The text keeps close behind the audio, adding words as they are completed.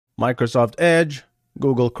Microsoft Edge,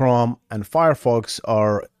 Google Chrome, and Firefox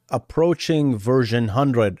are approaching version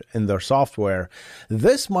 100 in their software.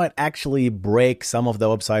 This might actually break some of the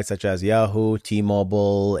websites such as Yahoo,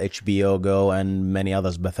 T-Mobile, HBO Go, and many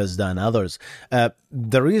others, Bethesda and others.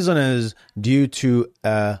 The reason is due to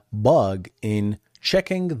a bug in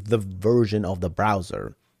checking the version of the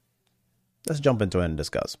browser. Let's jump into it and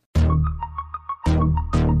discuss.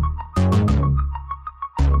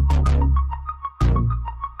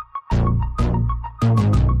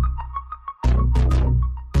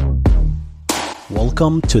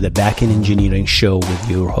 Welcome to the Backend Engineering Show with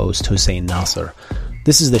your host, Hussein Nasser.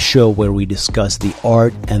 This is the show where we discuss the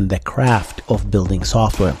art and the craft of building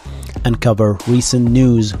software and cover recent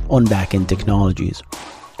news on backend technologies.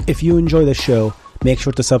 If you enjoy the show, make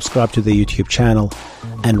sure to subscribe to the YouTube channel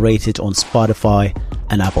and rate it on Spotify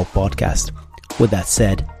and Apple Podcast. With that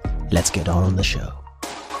said, let's get on the show.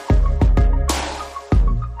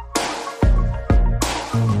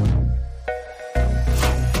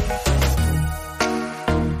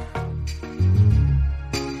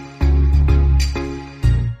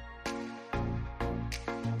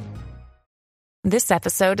 This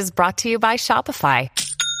episode is brought to you by Shopify.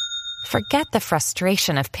 Forget the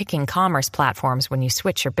frustration of picking commerce platforms when you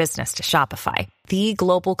switch your business to Shopify, the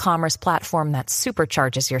global commerce platform that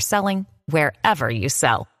supercharges your selling wherever you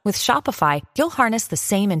sell. With Shopify, you'll harness the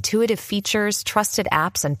same intuitive features, trusted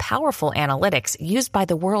apps, and powerful analytics used by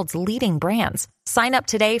the world's leading brands. Sign up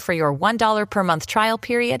today for your $1 per month trial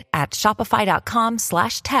period at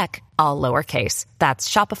shopify.com/tech, all lowercase. That's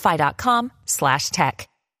shopify.com/tech.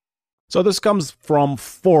 So this comes from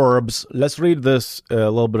Forbes. Let's read this a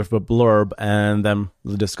little bit of a blurb and then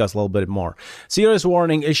we'll discuss a little bit more. Serious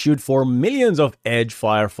warning issued for millions of Edge,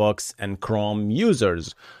 Firefox, and Chrome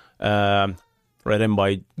users. Written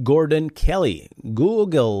by Gordon Kelly.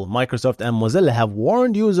 Google, Microsoft, and Mozilla have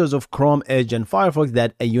warned users of Chrome, Edge, and Firefox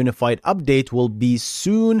that a unified update will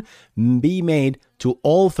soon be made to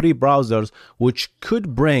all three browsers, which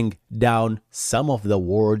could bring down some of the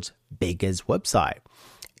world's biggest websites.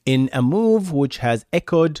 In a move which has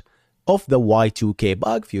echoed of the Y2K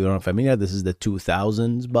bug. If you're not familiar, this is the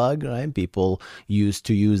 2000s bug, right? People used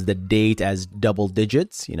to use the date as double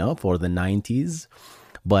digits, for the 90s.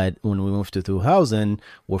 But when we moved to 2000,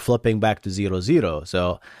 we're flipping back to 00.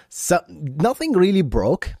 So nothing really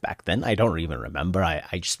broke back then. I don't even remember. I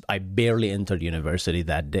barely entered university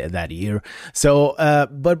that year. So,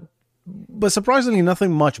 but surprisingly,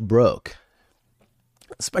 nothing much broke,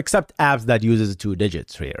 except apps that uses 2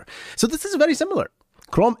 digits here. So this is very similar.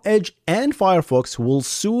 Chrome, Edge, and Firefox will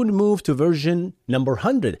soon move to version number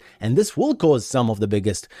 100, and this will cause some of the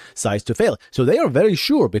biggest sites to fail. So they are very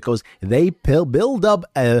sure because they build up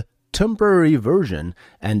a temporary version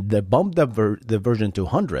and they bumped up the version to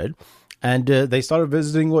 100, and they started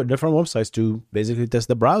visiting different websites to basically test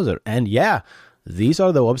the browser. And yeah, these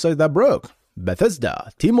are the websites that broke: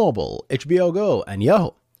 Bethesda, T-Mobile, HBO Go, and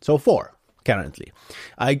Yahoo. So 4. Currently,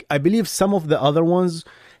 I believe some of the other ones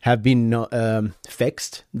have been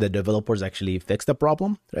fixed. The developers actually fixed the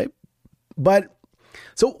problem, right? But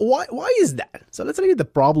so why is that? So let's look at the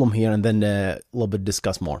problem here and then a little bit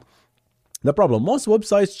discuss more. The problem: most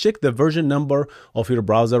websites check the version number of your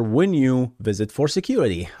browser when you visit for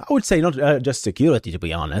security. I would say not just security, to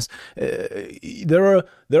be honest. There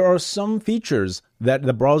are some features that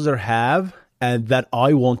the browser have and that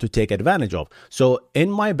I want to take advantage of. So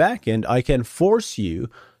in my backend, I can force you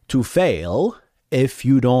to fail if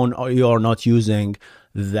you're not using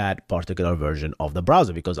that particular version of the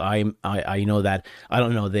browser, because I know that, I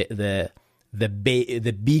don't know, the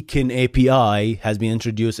beacon API has been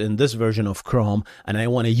introduced in this version of Chrome and I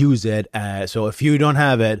want to use it. So if you don't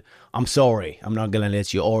have it, I'm sorry, I'm not going to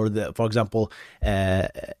let you. Or for example,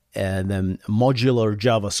 the modular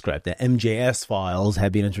JavaScript, the MJS files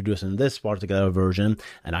have been introduced in this particular version,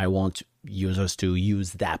 and I want users to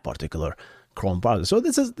use that particular Chrome browser. So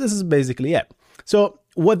this is basically it. So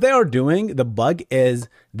what they are doing, the bug is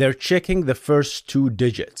they're checking the first 2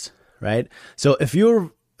 digits, right? So if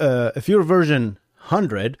you're version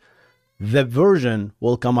 100, the version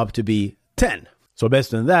will come up to be 10. So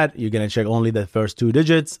based on that, you're going to check only the first 2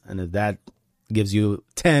 digits, and if that gives you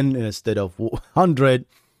 10 instead of 100,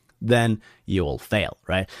 then you will fail,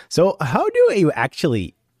 right? So how do you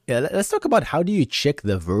actually, let's talk about how do you check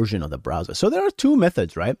the version of the browser. So there are 2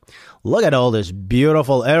 methods, right? Look at all these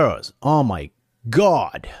beautiful arrows. Oh my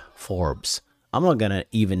God, Forbes. I'm not going to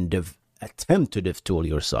even attempt to devtool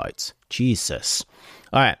your sites. Jesus.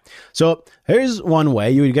 All right. So here's one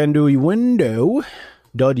way. You can do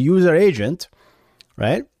window.userAgent,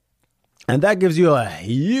 right? And that gives you a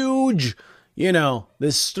huge,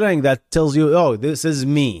 this string that tells you, oh, this is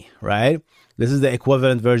me, right? This is the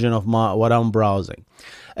equivalent version of what I'm browsing.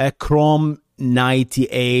 Chrome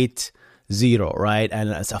 98.0, right?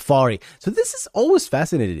 And Safari. So this is always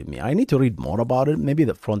fascinated me. I need to read more about it. Maybe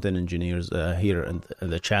the front-end engineers here in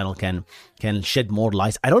the channel can shed more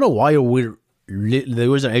light. I don't know why the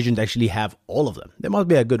user agent actually have all of them. There must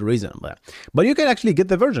be a good reason. But you can actually get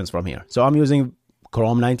the versions from here. So I'm using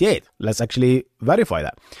Chrome 98. Let's actually verify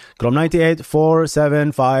that. Chrome 98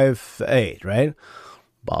 4758, right?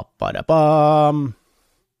 Ba-ba-da-bum.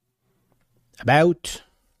 About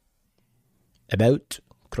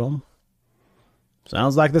Chrome.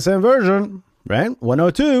 Sounds like the same version, right?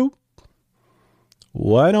 102.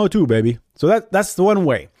 102, baby. So that's the one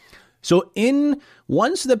way. So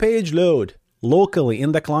once the page load locally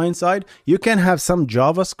in the client side, you can have some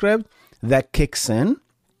JavaScript that kicks in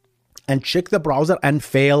and check the browser and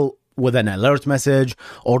fail with an alert message,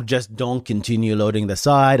 or just don't continue loading the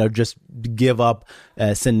site, or just give up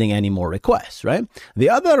sending any more requests, right? The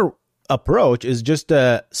other approach is just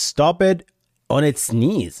stop it on its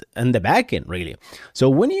knees in the backend, really. So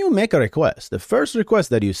when you make a request, the first request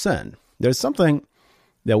that you send, there's something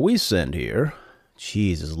that we send here.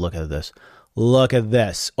 Jesus, look at this. Look at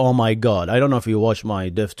this. Oh my God. I don't know if you watch my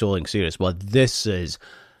dev tooling series, but this is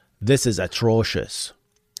atrocious,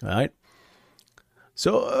 right?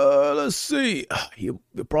 So let's see. You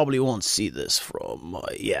probably won't see this from,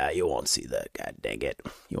 you won't see that. God dang it.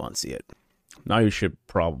 You won't see it. Now you should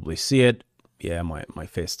probably see it. Yeah, my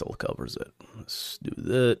face still covers it. Let's do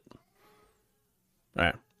that. All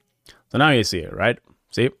right. So now you see it, right?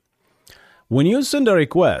 See? When you send a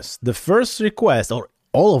request, the first request, or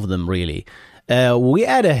all of them really, we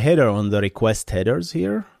add a header on the request headers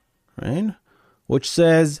here, right? Which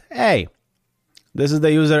says, hey, this is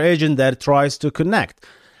the user agent that tries to connect.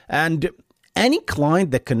 And any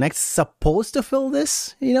client that connects is supposed to fill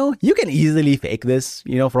this, you can easily fake this,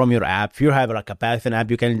 from your app. If you have like a Python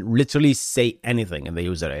app, you can literally say anything in the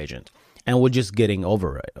user agent and we're just getting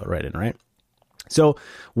overridden, right? So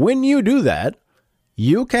when you do that,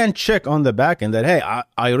 you can check on the backend that, hey,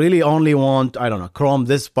 I really only want, Chrome,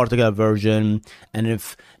 this particular version. And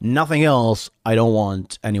if nothing else, I don't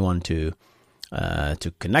want anyone to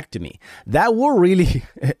connect to me. That will really,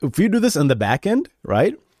 if you do this in the backend,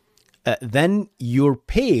 right? Then your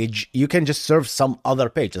page, you can just serve some other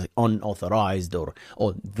page, like unauthorized or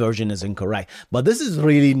version is incorrect. But this is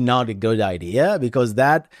really not a good idea, because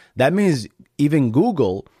that means even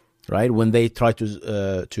Google, right, when they try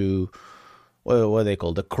to what they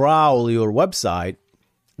call crawl your website,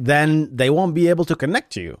 then they won't be able to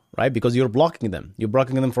connect to you, right? Because you're blocking them. You're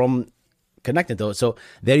blocking them from connected to it. So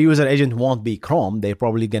their user agent won't be Chrome. They're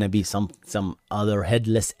probably going to be some other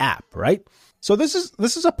headless app, right? So this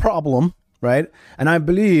is a problem, right? And I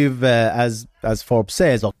believe, as Forbes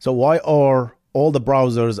says, so why are all the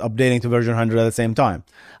browsers updating to version 100 at the same time?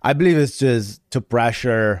 I believe it's just to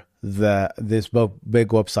pressure this big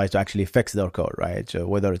website to actually fix their code, right? So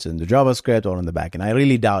whether it's in the JavaScript or in the backend, I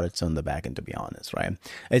really doubt it's on the backend, to be honest, right?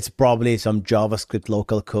 It's probably some JavaScript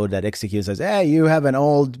local code that executes as, hey, you have an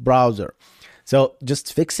old browser. So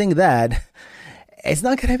just fixing that, it's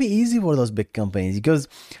not going to be easy for those big companies, because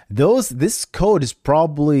this code is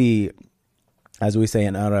probably, as we say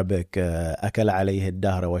in Arabic, أكل عليه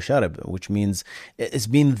الدهر وشرب, which means it's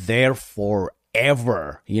been there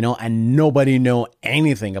forever, and nobody know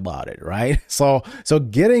anything about it, right? So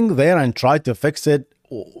getting there and try to fix it,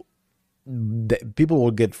 people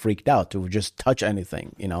will get freaked out to just touch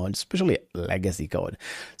anything, especially legacy code.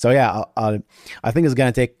 So yeah, I think it's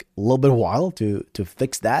gonna take a little bit of while to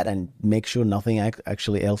fix that and make sure nothing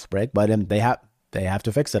actually else break. But they have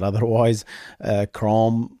to fix it, otherwise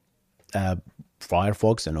Chrome,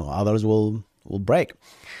 Firefox, and others will break.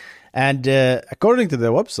 And according to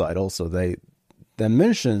their website, also they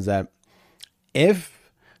mentions that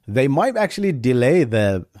if they might actually delay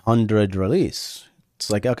the 100 release.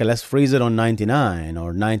 It's like, okay, let's freeze it on 99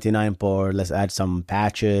 or 99 port. Let's add some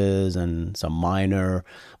patches and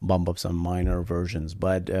bump up some minor versions.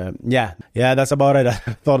 But yeah, that's about it. I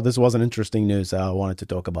thought this was an interesting news. So I wanted to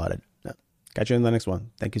talk about it. Catch you in the next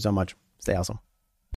one. Thank you so much. Stay awesome.